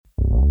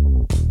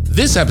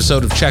This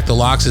episode of Check the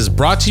Locks is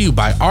brought to you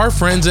by our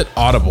friends at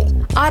Audible.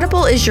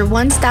 Audible is your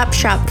one-stop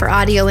shop for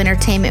audio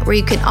entertainment where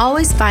you can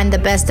always find the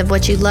best of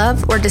what you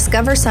love or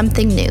discover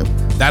something new.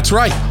 That's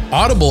right.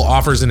 Audible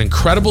offers an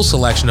incredible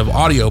selection of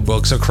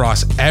audiobooks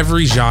across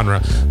every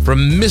genre,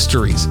 from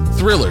mysteries,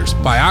 thrillers,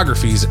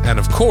 biographies, and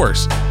of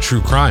course,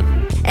 true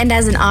crime. And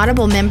as an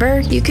Audible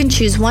member, you can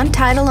choose one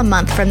title a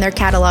month from their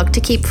catalog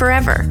to keep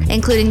forever,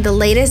 including the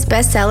latest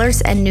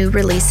bestsellers and new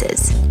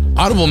releases.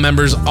 Audible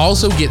members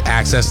also get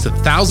access to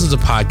thousands of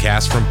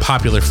podcasts from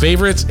popular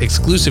favorites,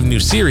 exclusive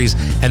new series,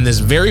 and this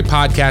very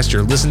podcast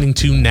you're listening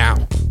to now.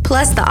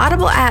 Plus, the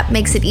Audible app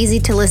makes it easy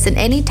to listen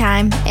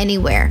anytime,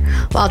 anywhere.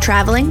 While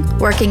traveling,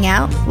 working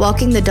out,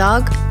 walking the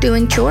dog,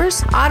 doing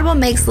chores, Audible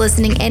makes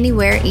listening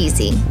anywhere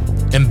easy.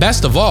 And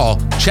best of all,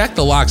 Check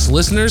the Locks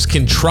listeners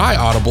can try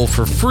Audible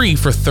for free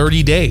for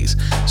 30 days.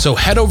 So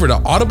head over to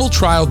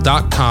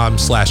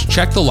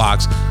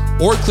audibletrial.com/checkthelocks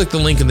or click the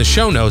link in the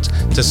show notes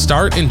to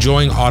start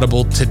enjoying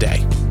Audible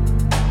today.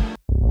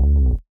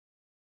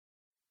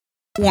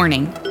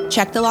 Warning,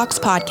 Check the Locks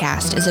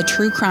podcast is a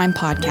true crime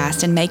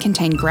podcast and may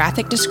contain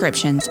graphic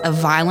descriptions of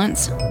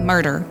violence,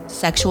 murder,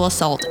 sexual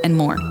assault, and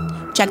more.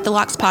 Check the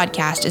Locks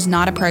podcast is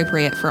not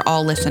appropriate for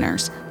all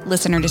listeners.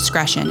 Listener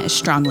discretion is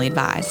strongly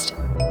advised.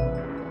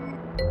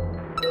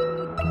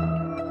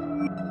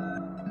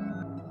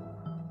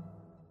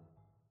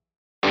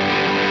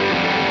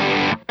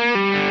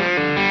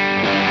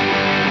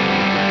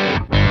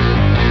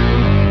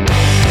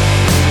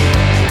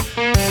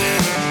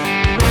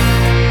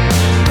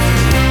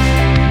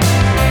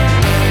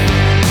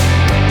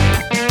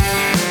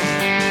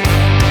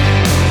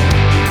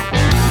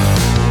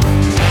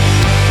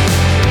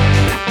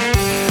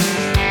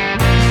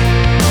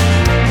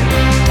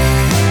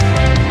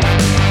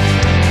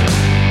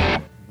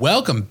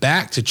 Welcome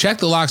back to Check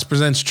the Locks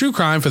presents True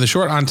Crime for the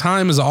Short on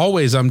Time. As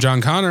always, I'm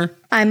John Connor.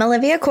 I'm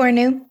Olivia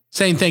Cornu.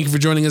 Saying thank you for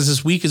joining us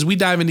this week as we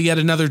dive into yet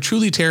another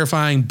truly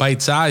terrifying,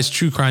 bite-sized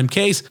true crime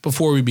case.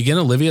 Before we begin,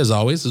 Olivia, as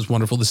always, it's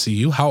wonderful to see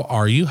you. How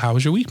are you? How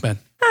has your week been?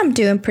 I'm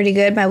doing pretty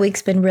good. My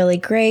week's been really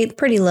great.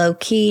 Pretty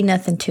low-key,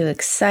 nothing too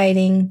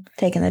exciting.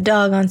 Taking the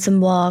dog on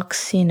some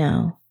walks,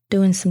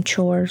 doing some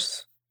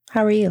chores.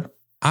 How are you?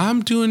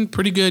 I'm doing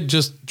pretty good,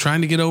 just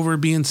trying to get over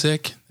being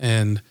sick.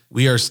 And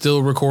we are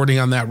still recording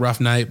on that rough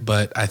night,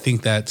 but I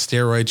think that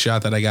steroid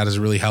shot that I got is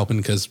really helping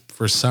because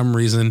for some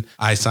reason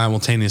I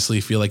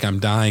simultaneously feel like I'm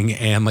dying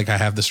and like I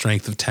have the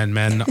strength of 10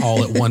 men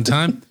all at one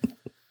time.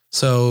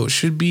 So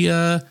should be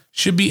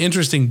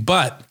interesting,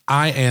 but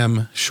I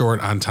am short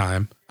on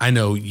time. I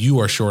know you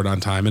are short on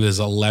time. It is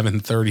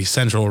 11:30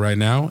 Central right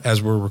now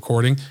as we're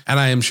recording, and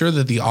I am sure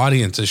that the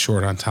audience is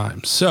short on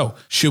time. So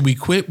should we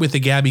quit with the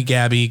gabby,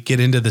 get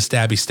into the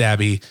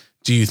stabby?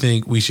 Do you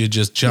think we should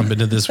just jump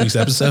into this week's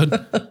episode?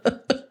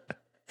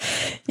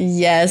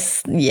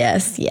 Yes.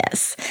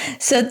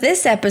 So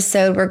this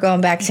episode, we're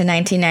going back to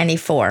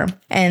 1994,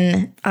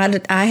 and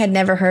I had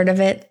never heard of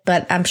it,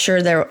 but I'm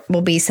sure there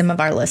will be some of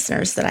our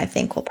listeners that I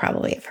think will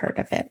probably have heard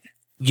of it.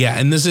 Yeah,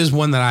 and this is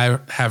one that I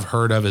have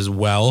heard of as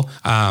well.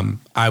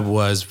 I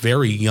was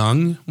very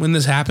young when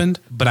this happened,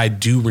 but I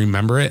do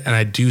remember it,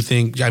 and do you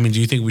think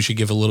we should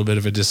give a little bit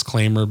of a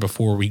disclaimer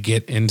before we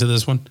get into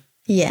this one?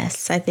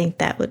 Yes, I think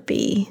that would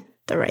be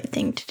the right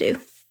thing to do.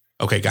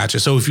 Okay, gotcha.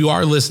 So if you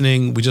are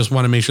listening, we just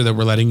want to make sure that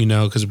we're letting you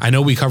know, because I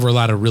know we cover a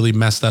lot of really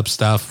messed up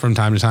stuff from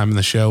time to time in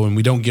the show, and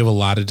we don't give a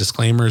lot of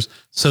disclaimers.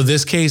 So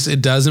this case,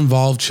 it does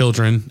involve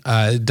children.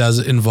 It does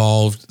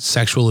involve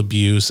sexual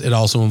abuse. It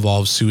also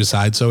involves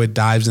suicide. So it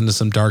dives into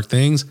some dark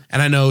things.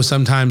 And I know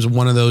sometimes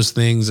one of those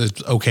things is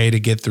okay to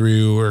get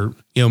through, or,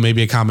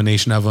 maybe a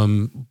combination of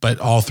them, but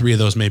all three of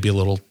those may be a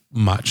little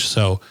much.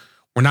 So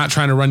we're not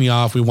trying to run you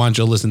off. We want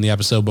you to listen to the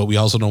episode, but we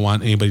also don't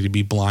want anybody to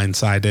be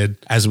blindsided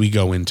as we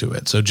go into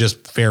it. So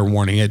just fair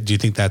warning. Do you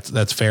think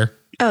that's fair?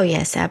 Oh,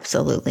 yes,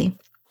 absolutely.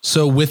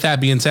 So with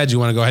that being said, do you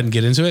want to go ahead and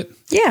get into it?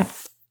 Yeah.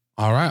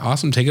 All right.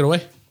 Awesome. Take it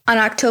away. On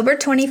October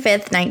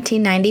 25th,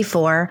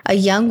 1994, a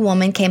young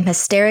woman came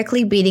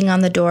hysterically beating on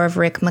the door of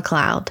Rick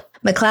McLeod.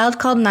 McLeod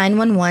called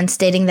 911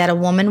 stating that a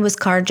woman was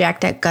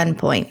carjacked at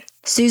gunpoint.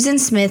 Susan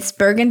Smith's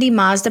burgundy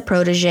Mazda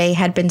protege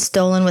had been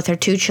stolen with her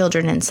 2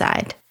 children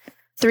inside.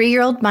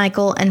 3-year-old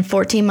Michael and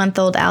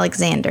 14-month-old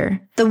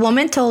Alexander. The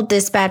woman told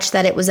dispatch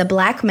that it was a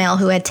black male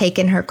who had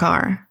taken her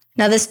car.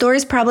 Now, this story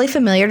is probably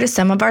familiar to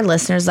some of our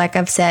listeners, like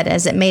I've said,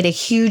 as it made a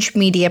huge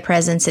media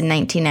presence in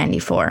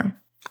 1994.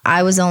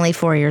 I was only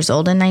 4 years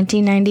old in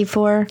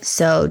 1994,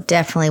 so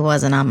definitely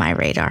wasn't on my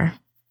radar.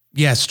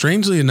 Yeah,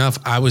 strangely enough,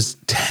 I was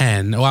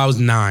 10. Well, I was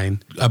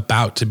 9,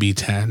 about to be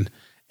 10.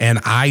 And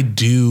I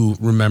do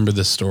remember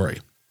this story,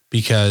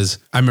 because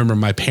I remember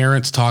my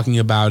parents talking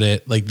about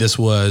it like this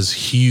was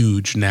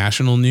huge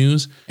national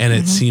news. And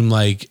it seemed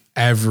like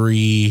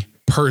every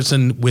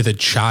person with a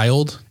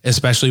child,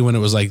 especially when it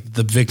was like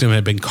the victim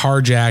had been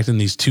carjacked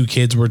and these 2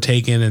 kids were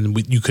taken and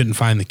you couldn't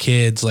find the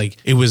kids, like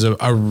it was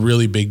a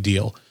really big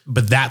deal.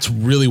 But that's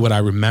really what I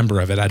remember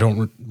of it. I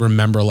don't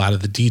remember a lot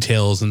of the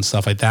details and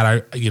stuff like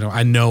that.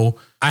 I know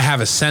I have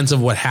a sense of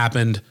what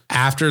happened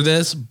after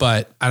this,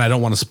 and I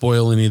don't want to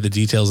spoil any of the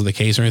details of the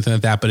case or anything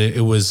like that, but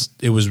it was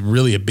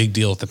really a big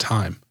deal at the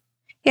time.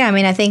 Yeah, I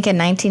mean, I think in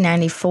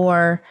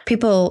 1994,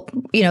 people,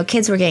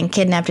 kids were getting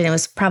kidnapped, and it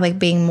was probably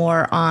being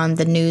more on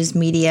the news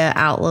media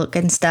outlook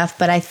and stuff.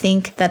 But I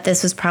think that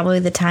this was probably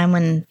the time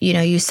when,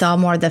 you saw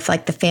more of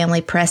the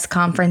family press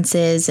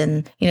conferences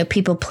and,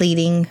 people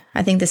pleading.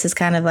 I think this is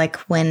kind of like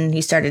when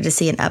you started to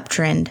see an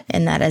uptrend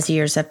in that as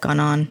years have gone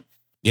on.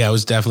 Yeah, it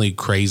was definitely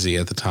crazy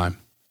at the time.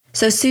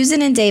 So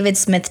Susan and David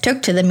Smith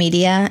took to the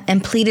media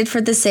and pleaded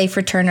for the safe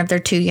return of their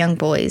 2 young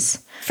boys.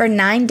 For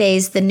 9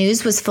 days, the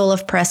news was full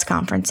of press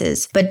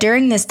conferences, but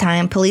during this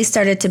time, police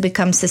started to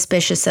become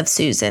suspicious of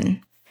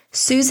Susan.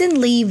 Susan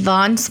Lee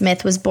Vaughn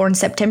Smith was born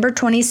September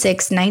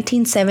 26,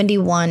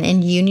 1971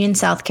 in Union,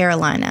 South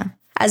Carolina.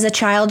 As a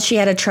child, she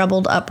had a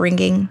troubled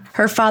upbringing.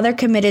 Her father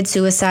committed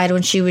suicide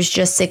when she was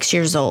just 6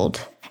 years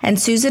old, and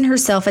Susan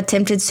herself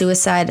attempted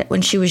suicide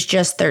when she was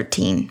just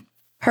 13.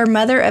 Her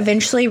mother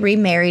eventually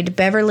remarried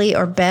Beverly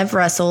or Bev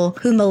Russell,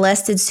 who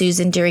molested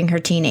Susan during her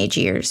teenage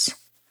years.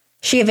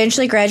 She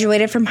eventually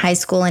graduated from high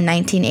school in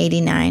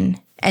 1989,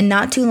 and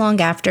not too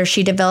long after,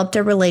 she developed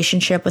a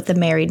relationship with a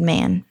married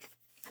man.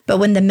 But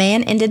when the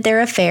man ended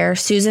their affair,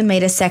 Susan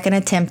made a second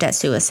attempt at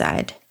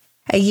suicide.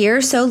 A year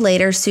or so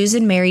later,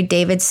 Susan married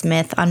David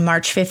Smith on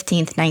March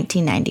 15,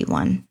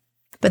 1991.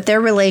 But their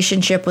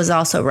relationship was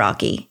also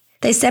rocky.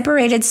 They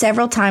separated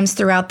several times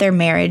throughout their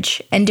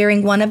marriage, and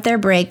during one of their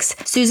breaks,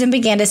 Susan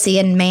began to see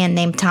a man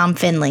named Tom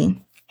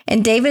Finley,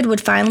 and David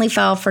would finally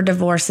file for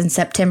divorce in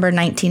September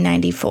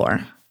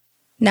 1994.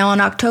 Now,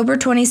 on October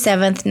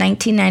 27,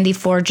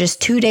 1994,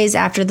 just 2 days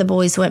after the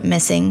boys went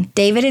missing,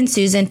 David and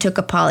Susan took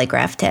a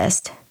polygraph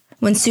test.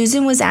 When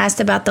Susan was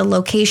asked about the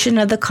location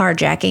of the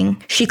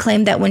carjacking, she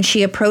claimed that when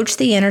she approached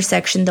the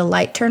intersection, the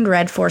light turned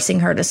red,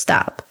 forcing her to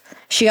stop.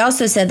 She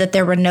also said that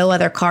there were no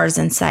other cars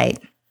in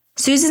sight.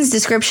 Susan's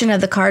description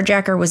of the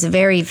carjacker was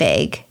very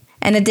vague,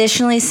 and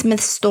additionally,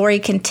 Smith's story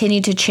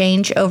continued to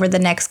change over the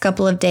next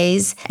couple of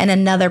days, and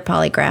another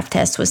polygraph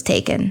test was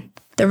taken.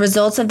 The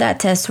results of that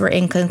test were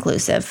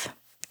inconclusive.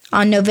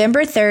 On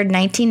November 3,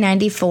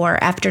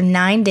 1994, after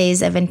 9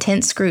 days of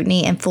intense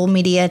scrutiny and full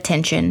media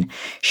attention,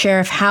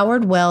 Sheriff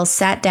Howard Wells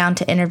sat down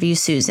to interview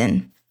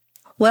Susan.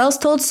 Wells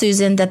told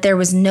Susan that there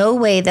was no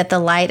way that the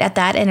light at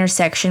that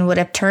intersection would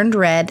have turned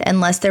red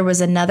unless there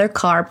was another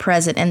car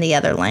present in the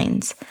other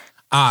lanes.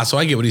 So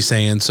I get what he's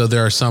saying. So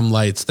there are some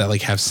lights that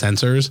have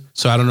sensors.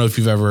 So I don't know if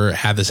you've ever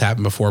had this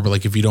happen before,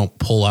 but if you don't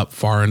pull up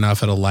far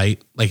enough at a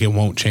light, it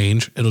won't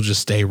change. It'll just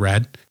stay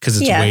red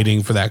because it's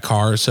waiting for that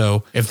car.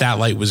 So if that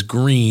light was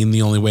green,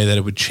 the only way that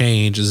it would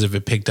change is if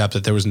it picked up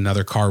that there was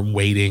another car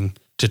waiting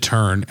to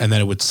turn, and then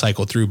it would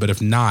cycle through. But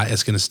if not,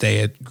 it's going to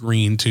stay at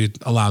green to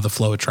allow the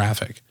flow of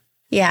traffic.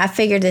 Yeah, I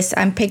figured this.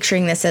 I'm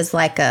picturing this as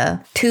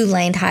a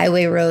 2-lane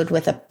highway road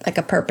with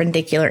a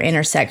perpendicular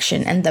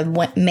intersection, and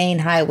the main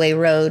highway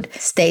road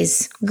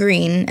stays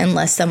green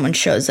unless someone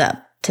shows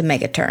up to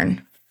make a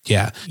turn.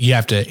 Yeah, you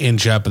have to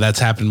inch up, but that's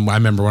happened. I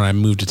remember when I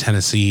moved to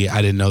Tennessee, I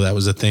didn't know that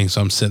was a thing.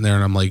 So I'm sitting there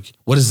and I'm like,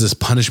 what is this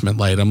punishment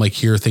light? I'm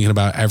here thinking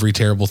about every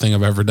terrible thing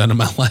I've ever done in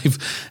my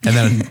life. And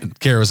then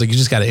Kara was like, you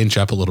just got to inch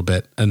up a little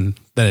bit. And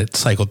then it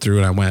cycled through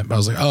and I went. But I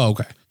was like, oh,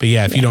 okay. But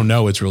yeah, if you don't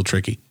know, it's real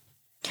tricky.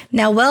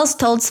 Now, Wells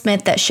told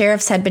Smith that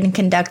sheriffs had been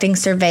conducting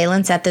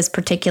surveillance at this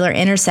particular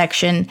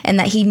intersection and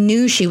that he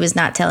knew she was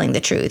not telling the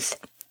truth.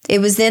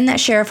 It was then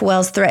that Sheriff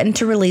Wells threatened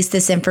to release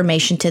this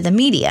information to the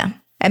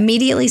media.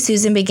 Immediately,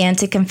 Susan began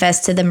to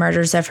confess to the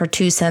murders of her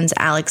 2 sons,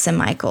 Alex and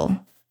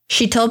Michael.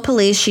 She told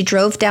police she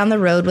drove down the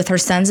road with her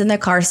sons in their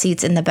car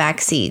seats in the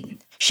back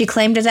seat. She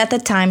claimed that at the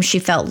time she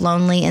felt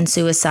lonely and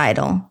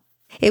suicidal.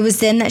 It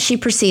was then that she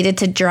proceeded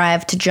to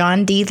drive to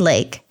John D.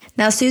 Lake.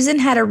 Now, Susan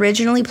had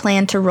originally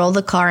planned to roll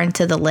the car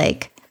into the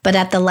lake, but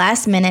at the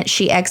last minute,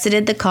 she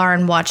exited the car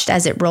and watched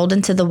as it rolled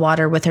into the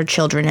water with her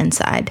children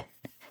inside.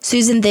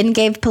 Susan then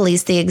gave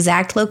police the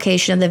exact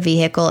location of the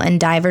vehicle, and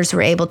divers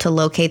were able to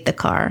locate the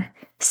car.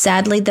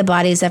 Sadly, the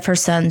bodies of her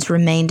sons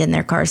remained in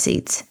their car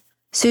seats.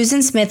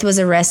 Susan Smith was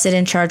arrested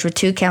and charged with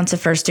 2 counts of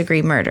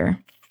first-degree murder.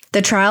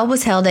 The trial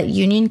was held at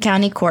Union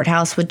County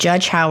Courthouse with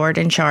Judge Howard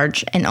in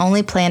charge, and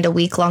only planned a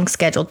week-long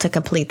schedule to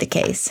complete the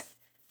case.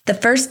 The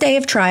first day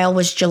of trial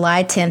was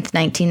July 10,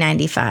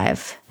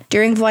 1995.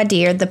 During voir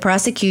dire, the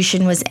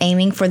prosecution was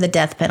aiming for the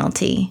death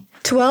penalty.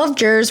 12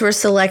 jurors were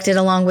selected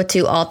along with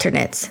 2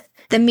 alternates.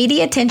 The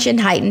media attention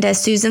heightened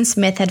as Susan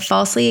Smith had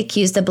falsely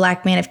accused a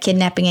black man of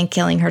kidnapping and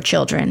killing her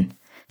children.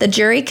 The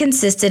jury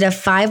consisted of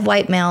 5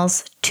 white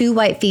males, 2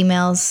 white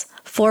females,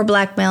 4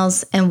 black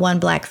males, and 1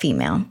 black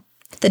female.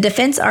 The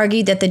defense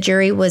argued that the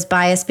jury was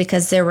biased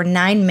because there were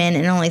 9 men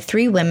and only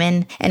 3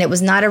 women, and it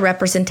was not a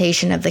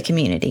representation of the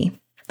community.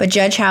 But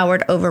Judge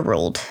Howard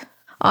overruled.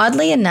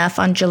 Oddly enough,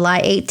 on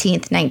July 18,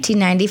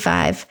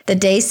 1995, the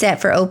day set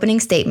for opening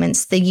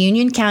statements, the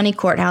Union County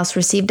Courthouse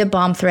received a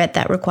bomb threat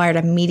that required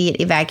immediate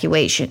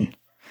evacuation.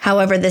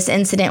 However, this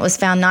incident was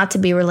found not to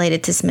be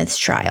related to Smith's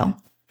trial.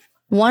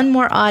 One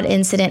more odd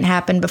incident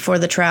happened before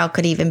the trial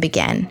could even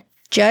begin.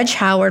 Judge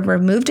Howard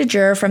removed a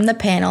juror from the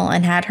panel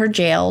and had her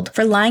jailed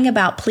for lying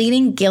about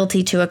pleading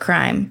guilty to a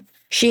crime.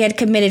 She had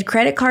committed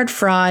credit card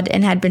fraud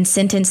and had been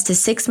sentenced to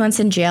 6 months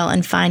in jail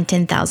and fined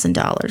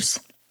 $10,000.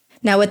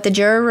 Now, with the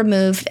juror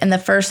removed and the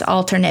first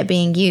alternate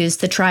being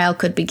used, the trial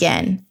could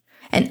begin.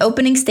 And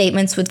opening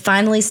statements would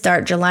finally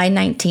start July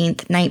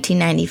 19,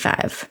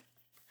 1995.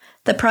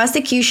 The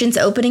prosecution's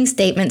opening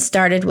statement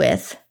started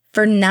with,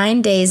 "For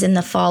 9 days in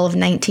the fall of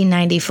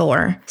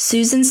 1994,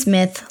 Susan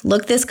Smith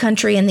looked this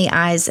country in the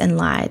eyes and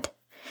lied.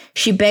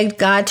 She begged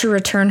God to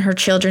return her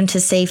children to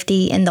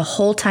safety, and the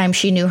whole time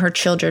she knew her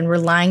children were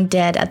lying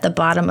dead at the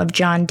bottom of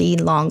John D.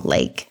 Long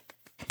Lake."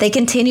 They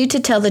continued to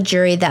tell the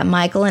jury that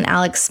Michael and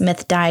Alex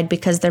Smith died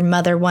because their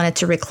mother wanted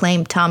to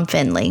reclaim Tom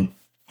Finley,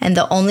 and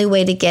the only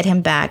way to get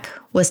him back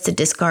was to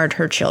discard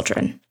her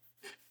children.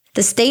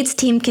 The state's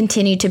team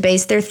continued to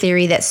base their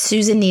theory that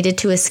Susan needed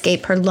to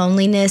escape her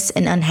loneliness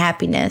and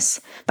unhappiness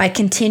by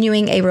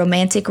continuing a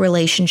romantic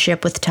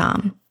relationship with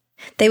Tom.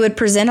 They would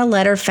present a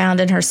letter found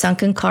in her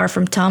sunken car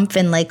from Tom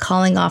Finley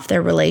calling off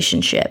their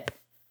relationship.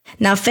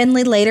 Now,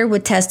 Finley later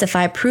would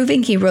testify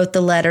proving he wrote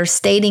the letter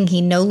stating he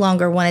no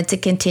longer wanted to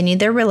continue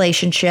their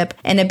relationship,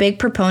 and a big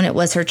proponent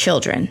was her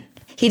children.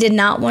 He did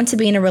not want to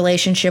be in a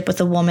relationship with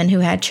a woman who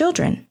had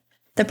children.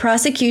 The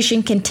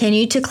prosecution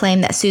continued to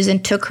claim that Susan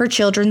took her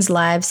children's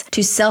lives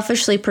to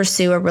selfishly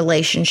pursue a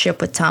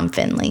relationship with Tom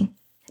Finley.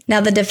 Now,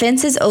 the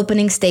defense's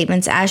opening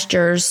statements asked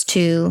jurors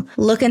to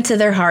look into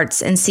their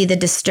hearts and see the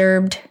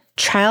disturbed,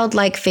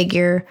 childlike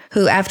figure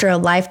who, after a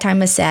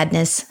lifetime of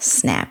sadness,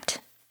 snapped.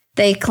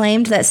 They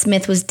claimed that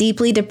Smith was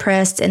deeply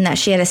depressed and that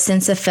she had a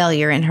sense of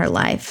failure in her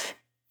life.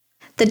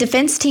 The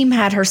defense team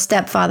had her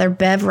stepfather,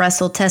 Bev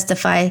Russell,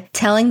 testify,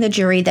 telling the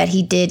jury that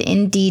he did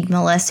indeed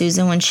molest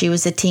Susan when she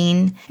was a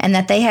teen, and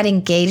that they had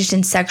engaged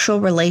in sexual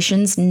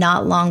relations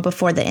not long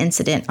before the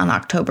incident on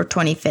October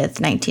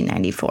 25,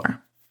 1994.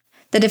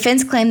 The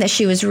defense claimed that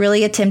she was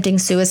really attempting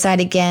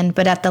suicide again,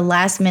 but at the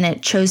last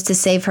minute chose to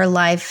save her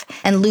life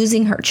and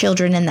losing her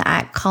children in the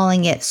act,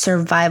 calling it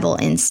survival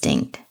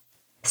instinct.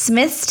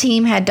 Smith's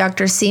team had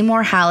Dr.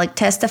 Seymour Halleck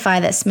testify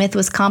that Smith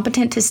was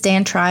competent to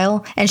stand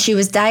trial and she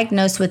was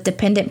diagnosed with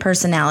dependent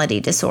personality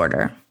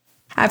disorder.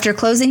 After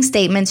closing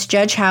statements,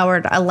 Judge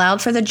Howard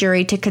allowed for the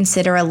jury to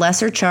consider a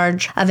lesser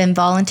charge of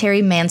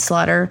involuntary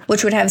manslaughter,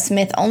 which would have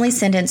Smith only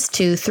sentenced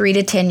to 3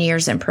 to 10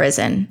 years in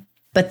prison.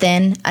 But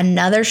then,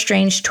 another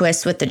strange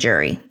twist with the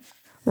jury.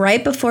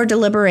 Right before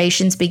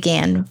deliberations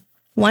began,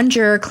 one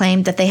juror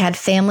claimed that they had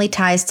family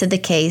ties to the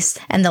case,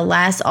 and the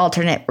last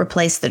alternate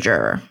replaced the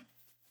juror.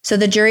 So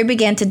the jury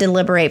began to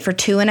deliberate for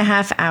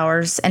 2.5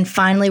 hours and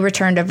finally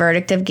returned a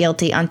verdict of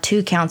guilty on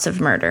 2 counts of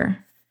murder.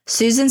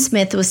 Susan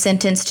Smith was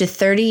sentenced to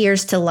 30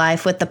 years to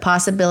life with the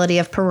possibility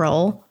of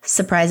parole,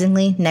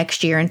 surprisingly,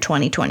 next year in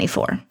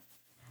 2024.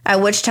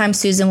 At which time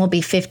Susan will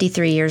be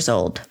 53 years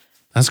old.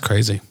 That's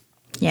crazy.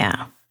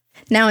 Yeah.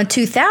 Now in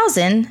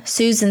 2000,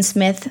 Susan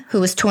Smith, who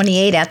was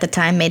 28 at the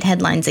time, made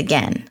headlines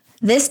again.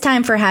 This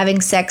time for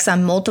having sex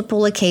on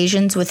multiple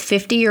occasions with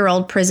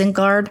 50-year-old prison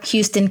guard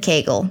Houston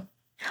Cagle.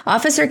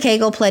 Officer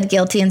Cagle pled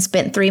guilty and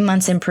spent 3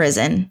 months in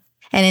prison.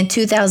 And in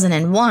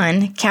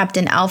 2001,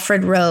 Captain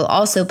Alfred Rowe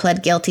also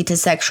pled guilty to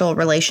sexual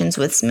relations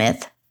with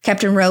Smith.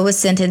 Captain Rowe was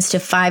sentenced to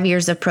 5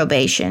 years of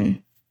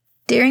probation.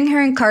 During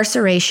her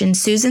incarceration,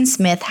 Susan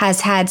Smith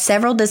has had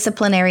several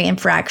disciplinary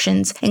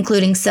infractions,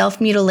 including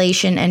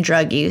self-mutilation and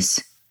drug use.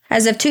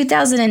 As of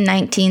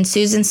 2019,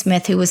 Susan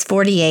Smith, who was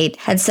 48,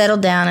 had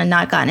settled down and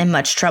not gotten in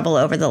much trouble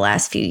over the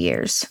last few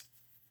years.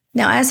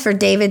 Now, as for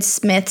David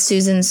Smith,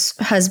 Susan's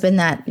husband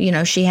that,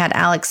 she had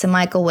Alex and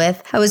Michael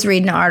with, I was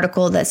reading an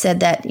article that said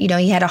that,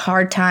 he had a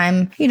hard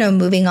time,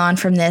 moving on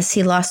from this.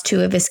 He lost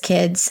 2 of his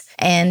kids,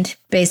 and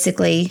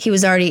basically he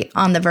was already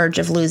on the verge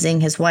of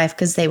losing his wife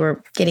because they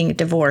were getting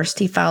divorced.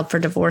 He filed for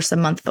divorce a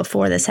month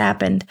before this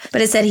happened, but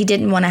it said he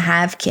didn't want to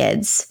have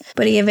kids.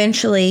 But he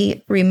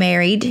eventually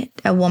remarried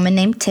a woman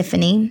named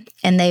Tiffany,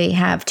 and they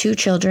have 2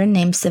 children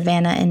named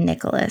Savannah and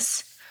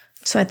Nicholas.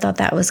 So I thought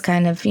that was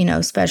kind of,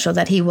 special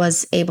that he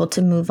was able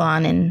to move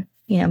on and,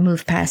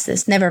 move past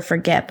this. Never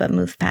forget, but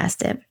move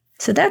past it.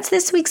 So that's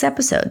this week's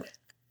episode.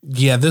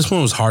 Yeah, this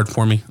one was hard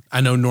for me. I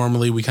know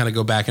normally we kind of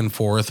go back and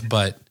forth,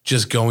 but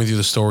just going through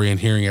the story and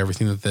hearing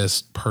everything that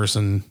this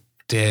person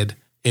did,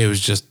 it was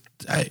just,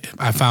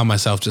 I found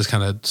myself just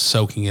kind of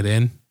soaking it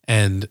in.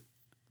 And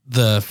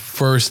the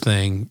first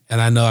thing,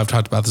 and I know I've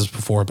talked about this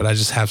before, but I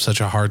just have such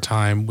a hard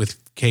time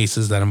with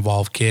cases that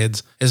involve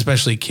kids,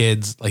 especially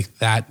kids like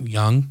that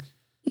young.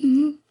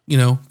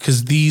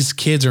 Because these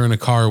kids are in a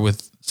car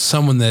with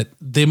someone that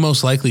they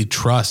most likely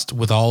trust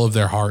with all of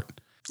their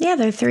heart. Yeah,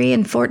 they're 3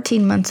 and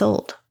 14 months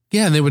old.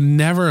 Yeah, and they would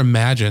never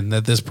imagine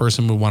that this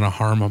person would want to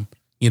harm them,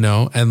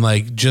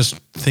 and just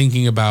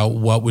thinking about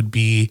what would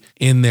be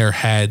in their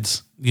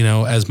heads,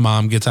 as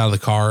mom gets out of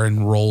the car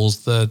and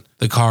rolls the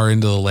car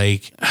into the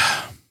lake.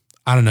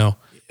 I don't know.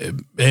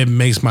 It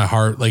makes my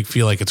heart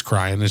feel like it's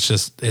crying. It's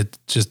just,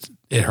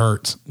 it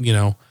hurts,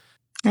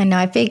 I know.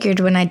 I figured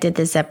when I did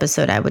this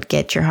episode, I would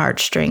get your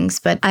heartstrings,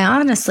 but I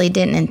honestly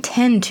didn't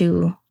intend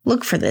to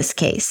look for this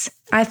case.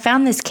 I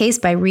found this case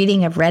by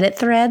reading a Reddit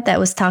thread that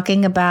was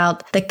talking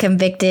about the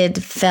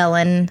convicted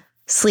felon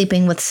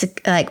sleeping with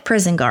like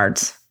prison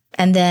guards.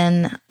 And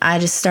then I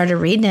just started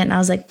reading it and I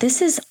was like,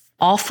 this is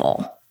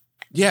awful.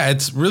 Yeah,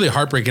 it's really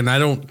heartbreaking. I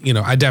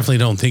definitely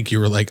don't think you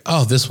were like,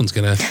 oh, this one's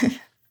going to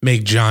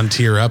make John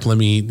tear up. Let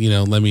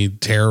me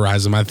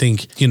terrorize him. I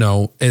think,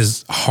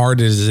 as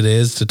hard as it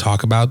is to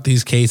talk about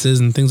these cases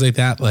and things like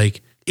that,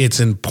 like it's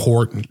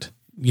important,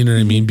 you know what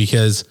I mean?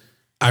 Because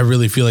I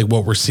really feel like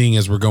what we're seeing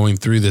as we're going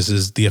through this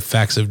is the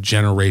effects of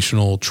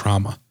generational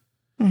trauma,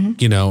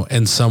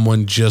 and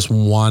someone just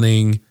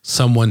wanting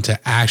someone to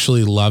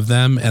actually love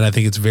them. And I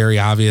think it's very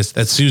obvious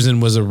that Susan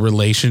was a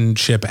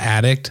relationship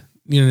addict.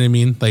 You know what I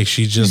mean? Like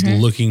she's just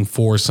looking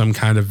for some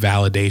kind of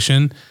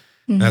validation.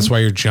 That's why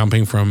you're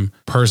jumping from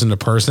person to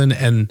person.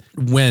 And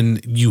when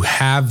you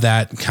have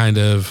that kind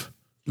of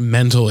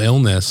mental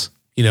illness,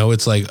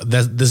 it's like,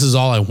 this is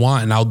all I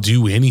want and I'll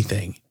do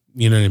anything.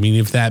 You know what I mean?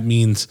 If that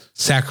means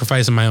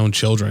sacrificing my own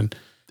children.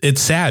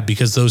 It's sad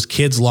because those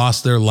kids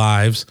lost their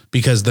lives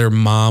because their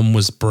mom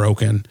was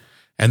broken.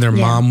 And their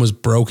mom was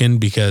broken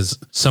because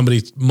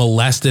somebody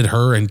molested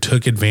her and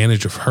took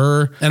advantage of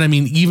her. And I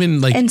mean, even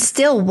like... And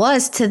still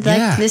was to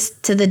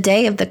the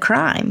day of the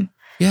crime.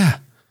 Yeah.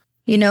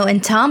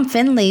 And Tom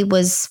Finley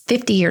was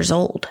 50 years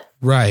old.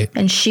 Right.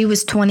 And she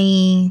was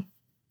 23,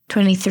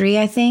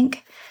 I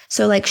think.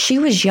 So like she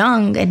was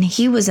young and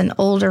he was an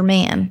older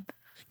man.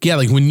 Yeah,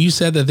 like when you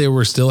said that they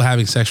were still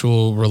having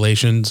sexual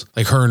relations,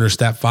 like her and her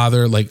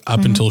stepfather, like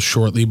up until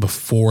shortly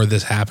before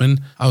this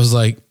happened, I was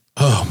like,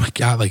 oh my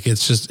God, like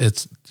it's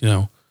it's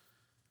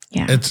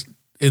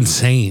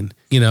insane,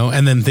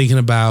 and then thinking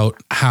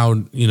about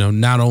how,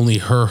 not only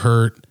her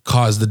hurt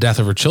caused the death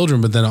of her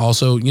children, but then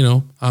also,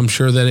 I'm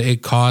sure that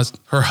it caused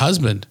her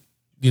husband,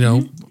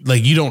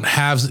 like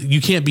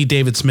you can't be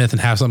David Smith and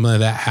have something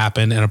like that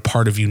happen and a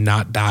part of you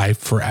not die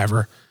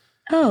forever.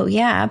 Oh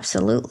yeah,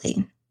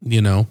 absolutely.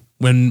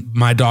 When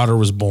my daughter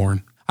was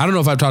born, I don't know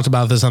if I've talked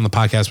about this on the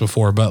podcast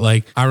before, but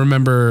like I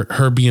remember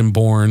her being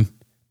born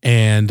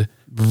and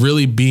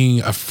really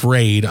being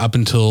afraid up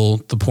until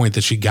the point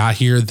that she got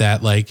here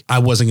that like I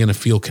wasn't going to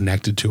feel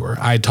connected to her.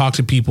 I talked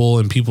to people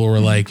and people were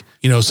like,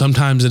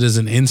 sometimes it is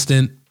an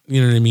instant, you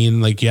know what I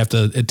mean? Like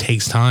it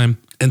takes time.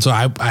 And so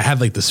I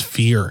had like this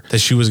fear that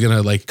she was going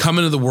to like come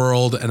into the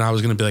world and I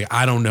was going to be like,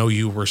 I don't know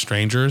you, we're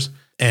strangers.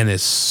 And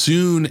as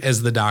soon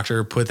as the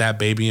doctor put that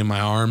baby in my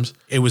arms,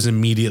 it was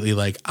immediately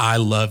like, I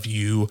love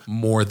you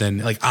more than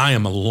like I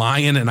am a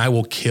lion and I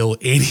will kill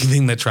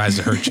anything that tries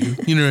to hurt you.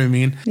 You know what I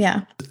mean?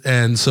 Yeah.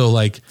 And so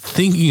like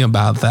thinking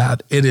about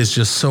that, it is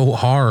just so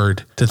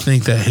hard to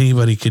think that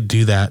anybody could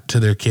do that to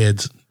their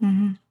kids.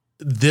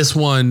 This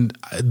one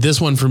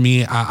for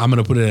me, I'm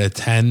going to put it at a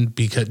 10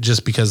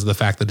 because of the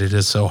fact that it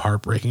is so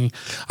heartbreaking.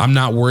 I'm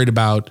not worried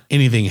about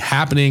anything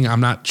happening. I'm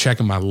not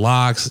checking my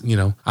locks.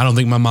 I don't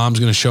think my mom's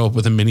going to show up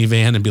with a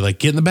minivan and be like,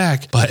 get in the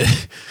back. But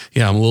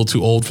I'm a little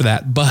too old for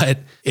that. But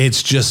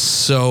it's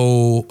just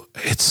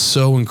it's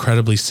so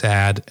incredibly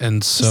sad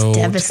and so it's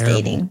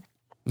devastating.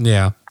 Terrible.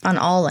 Yeah. On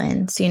all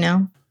ends,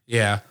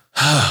 Yeah.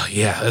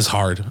 Yeah, that's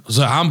hard.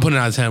 So I'm putting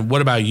it out of 10.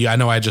 What about you? I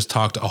know I just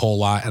talked a whole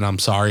lot and I'm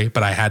sorry,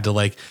 but I had to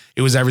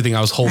it was everything I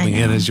was holding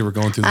in as you were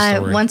going through the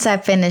story. Once I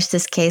finished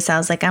this case, I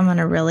was like, I'm going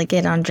to really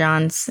get on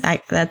John's.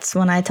 That's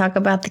when I talk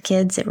about the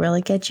kids, it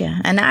really gets you.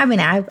 And I mean,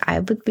 I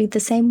would be the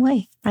same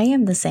way. I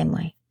am the same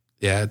way.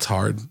 Yeah, it's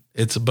hard.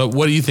 But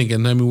what are you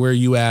thinking? I mean, where are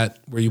you at?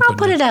 I'll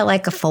put it at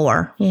like a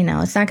 4.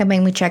 It's not going to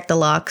make me check the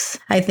locks.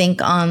 I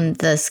think on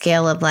the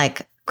scale of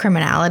like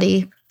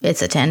criminality,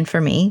 it's a 10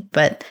 for me,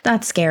 but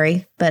not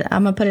scary. But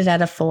I'm going to put it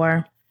at a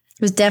 4.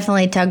 It was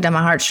definitely tugged on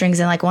my heartstrings.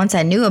 And like once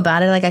I knew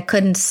about it, like I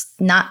couldn't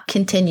not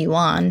continue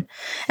on.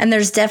 And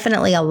there's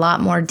definitely a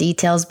lot more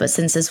details. But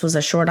since this was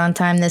a short on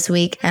time this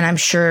week, and I'm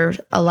sure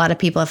a lot of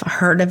people have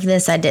heard of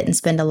this, I didn't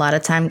spend a lot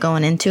of time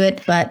going into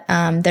it. But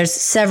there's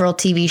several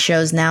TV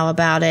shows now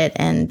about it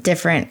and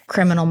different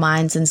Criminal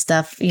Minds and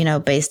stuff,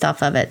 based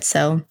off of it.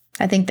 So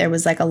I think there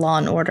was like a Law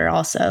and Order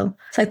also.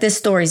 It's like this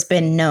story's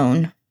been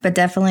known. But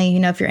definitely,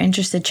 if you're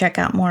interested, check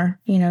out more,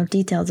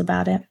 details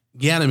about it.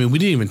 Yeah. And I mean, we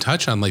didn't even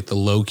touch on like the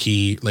low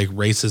key, like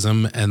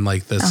racism and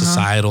like the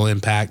societal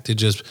impact to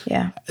just,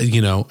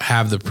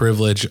 have the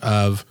privilege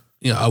of,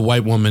 a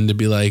white woman to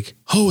be like,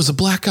 oh, it's a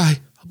black guy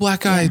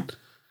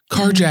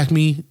carjacked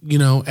me,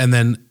 and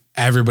then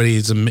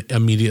everybody's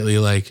immediately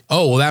like,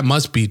 oh, well, that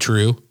must be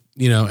true,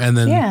 and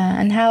then. Yeah.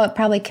 And how it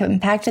probably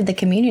impacted the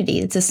community.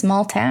 It's a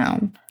small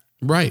town.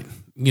 Right.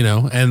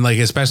 And like,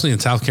 especially in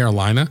South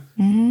Carolina.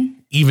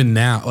 Even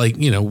now, like,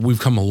 we've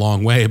come a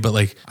long way, but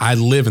like I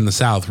live in the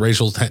South,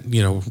 race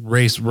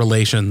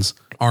relations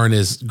aren't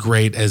as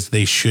great as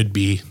they should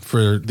be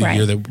for the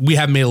year that we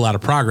have made a lot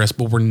of progress,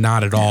 but we're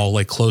not at all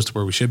like close to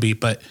where we should be.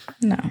 But,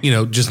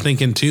 just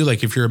thinking too,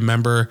 like if you're a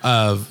member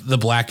of the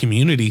Black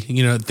community,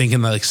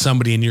 thinking that like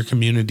somebody in your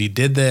community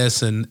did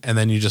this and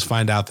then you just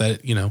find out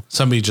that,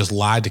 somebody just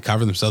lied to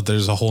cover themselves.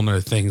 There's a whole nother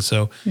thing.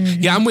 So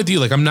yeah, I'm with you.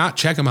 Like I'm not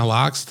checking my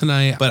locks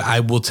tonight, but I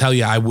will tell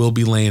you, I will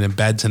be laying in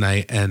bed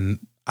tonight and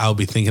I'll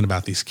be thinking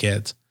about these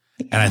kids.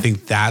 Yeah. And I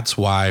think that's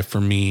why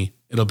for me,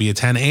 it'll be a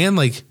 10. And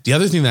like the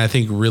other thing that I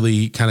think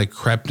really kind of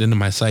crept into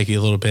my psyche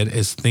a little bit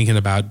is thinking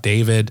about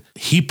David.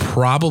 He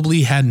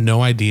probably had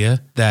no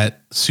idea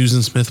that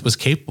Susan Smith was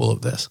capable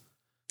of this.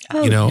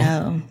 Oh, no.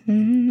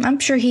 Mm-hmm. I'm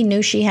sure he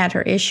knew she had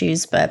her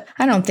issues, but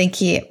I don't think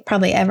he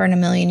probably ever in a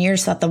million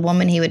years thought the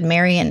woman he would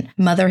marry and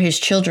mother his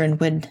children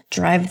would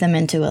drive them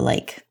into a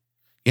lake.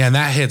 Yeah, and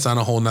that hits on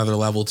a whole nother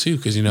level too,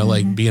 because,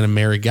 like being a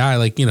married guy,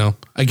 like,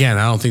 again,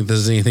 I don't think this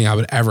is anything I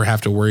would ever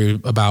have to worry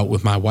about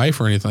with my wife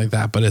or anything like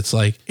that. But it's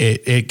like,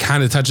 it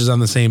kind of touches on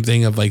the same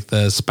thing of like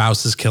the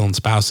spouses killing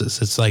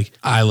spouses. It's like,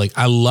 I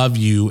love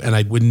you and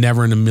I would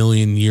never in a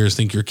million years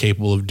think you're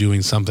capable of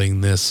doing something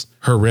this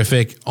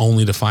horrific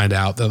only to find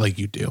out that like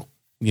you do,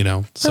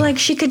 So but like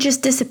she could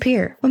just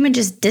disappear. Women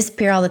just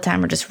disappear all the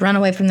time or just run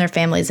away from their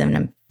families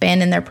and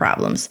abandon their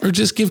problems. Or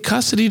just give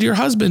custody to your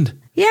husband.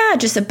 Yeah,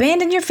 just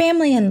abandon your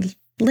family and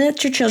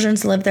let your children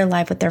live their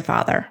life with their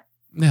father.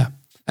 Yeah.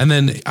 And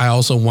then I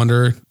also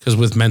wonder, because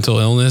with mental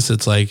illness,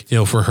 it's like,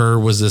 for her,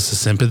 was this a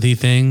sympathy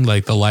thing?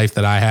 Like the life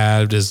that I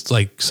had is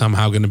like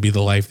somehow going to be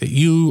the life that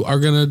you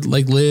are going to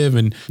like live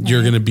and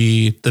you're going to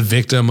be the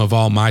victim of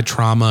all my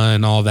trauma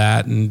and all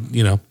that.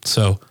 And,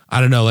 so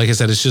I don't know. Like I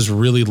said, it's just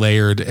really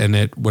layered.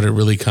 And what it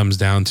really comes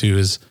down to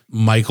is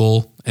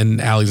Michael and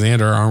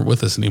Alexander aren't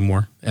with us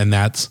anymore. And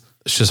it's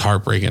just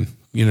heartbreaking.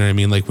 You know what I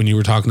mean? Like when you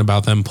were talking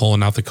about them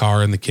pulling out the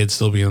car and the kids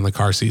still being in the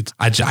car seats,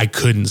 I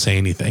couldn't say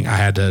anything. I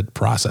had to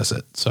process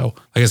it. So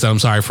like I said, I'm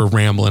sorry for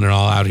rambling it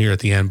all out here at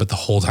the end, but the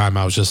whole time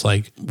I was just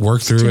like,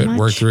 work through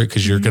it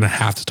because you're going to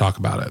have to talk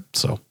about it.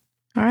 So.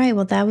 All right.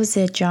 Well, that was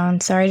it, John.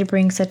 Sorry to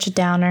bring such a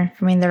downer.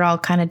 I mean, they're all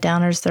kind of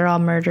downers. They're all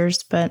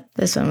murders, but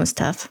this one was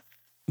tough.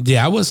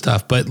 Yeah, it was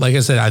tough. But like I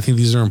said, I think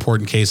these are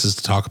important cases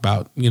to talk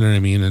about, you know what I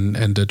mean?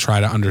 And to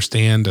try to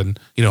understand. And,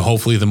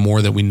 hopefully the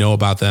more that we know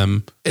about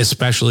them,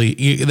 especially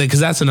because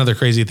that's another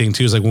crazy thing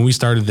too, is like when we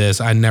started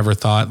this, I never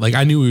thought like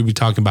I knew we would be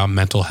talking about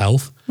mental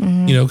health,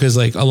 because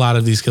like a lot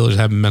of these killers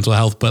have mental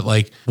health. But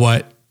like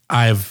what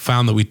I've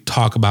found that we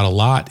talk about a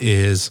lot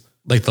is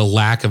like the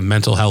lack of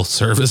mental health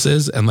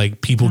services and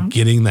like people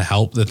getting the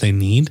help that they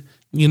need,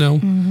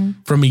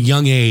 from a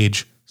young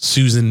age.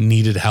 Susan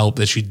needed help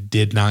that she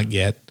did not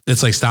get.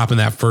 It's like stopping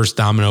that first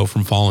domino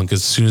from falling,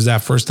 because as soon as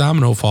that first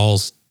domino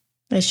falls,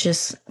 it's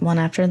just one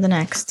after the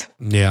next.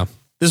 Yeah.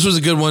 This was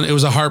a good one. It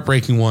was a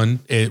heartbreaking one.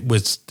 It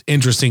was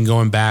interesting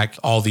going back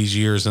all these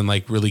years and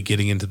like really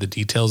getting into the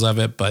details of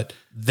it. But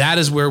that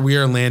is where we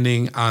are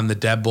landing on the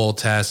deadbolt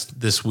test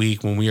this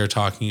week when we are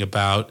talking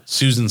about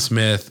Susan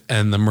Smith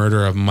and the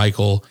murder of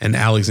Michael and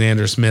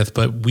Alexander Smith.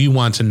 But we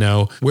want to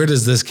know, where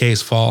does this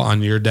case fall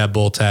on your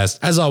deadbolt test?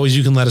 As always,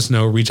 you can let us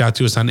know. Reach out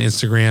to us on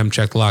Instagram,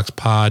 Check the Locks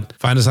Pod.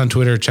 Find us on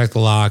Twitter, Check the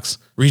Locks.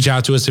 Reach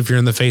out to us if you're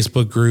in the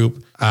Facebook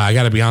group. I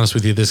got to be honest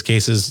with you. This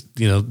case is,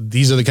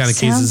 these are the kind of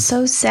cases. Sounds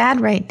so sad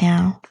right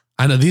now.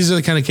 I know these are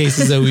the kind of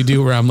cases that we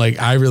do where I'm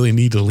like, I really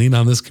need to lean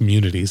on this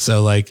community.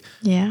 So like,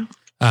 yeah.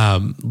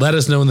 Let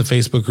us know in the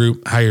Facebook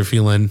group how you're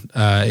feeling.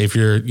 If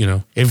you're,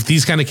 if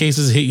these kind of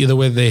cases hit you the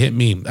way they hit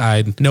me.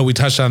 I know we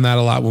touched on that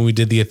a lot when we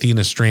did the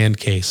Athena Strand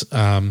case.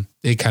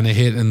 It kind of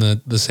hit in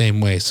the same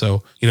way.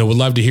 So, would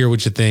love to hear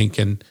what you think.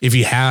 And if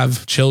you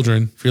have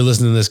children, if you're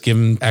listening to this, give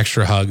them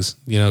extra hugs,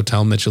 tell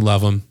them that you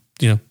love them,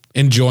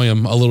 enjoy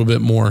them a little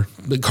bit more.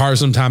 Carve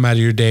some time out of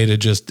your day to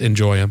just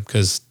enjoy them,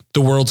 because the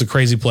world's a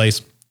crazy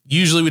place.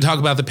 Usually we talk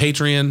about the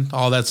Patreon,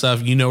 all that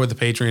stuff. You know where the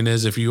Patreon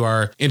is. If you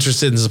are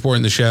interested in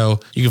supporting the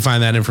show, you can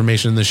find that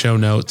information in the show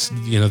notes.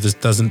 This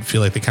doesn't feel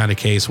like the kind of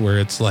case where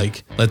it's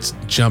like, let's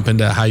jump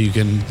into how you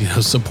can,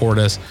 support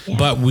us. Yeah.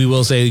 But we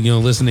will say,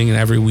 listening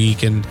every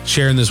week and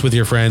sharing this with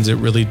your friends, it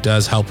really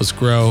does help us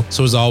grow.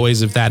 So as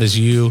always, if that is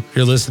you, if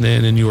you're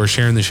listening and you are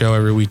sharing the show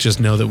every week,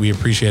 just know that we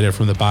appreciate it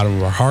from the bottom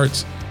of our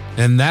hearts.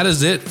 And that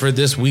is it for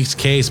this week's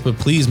case. But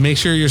please make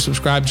sure you're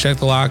subscribed to Check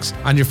the Locks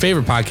on your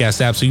favorite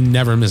podcast app so you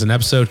never miss an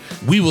episode.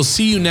 We will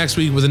see you next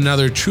week with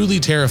another truly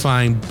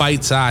terrifying,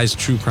 bite-sized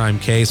true crime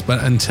case.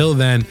 But until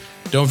then,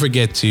 don't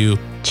forget to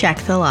check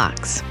the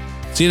locks.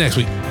 See you next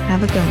week.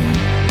 Have a good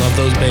one. Love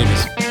those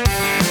babies.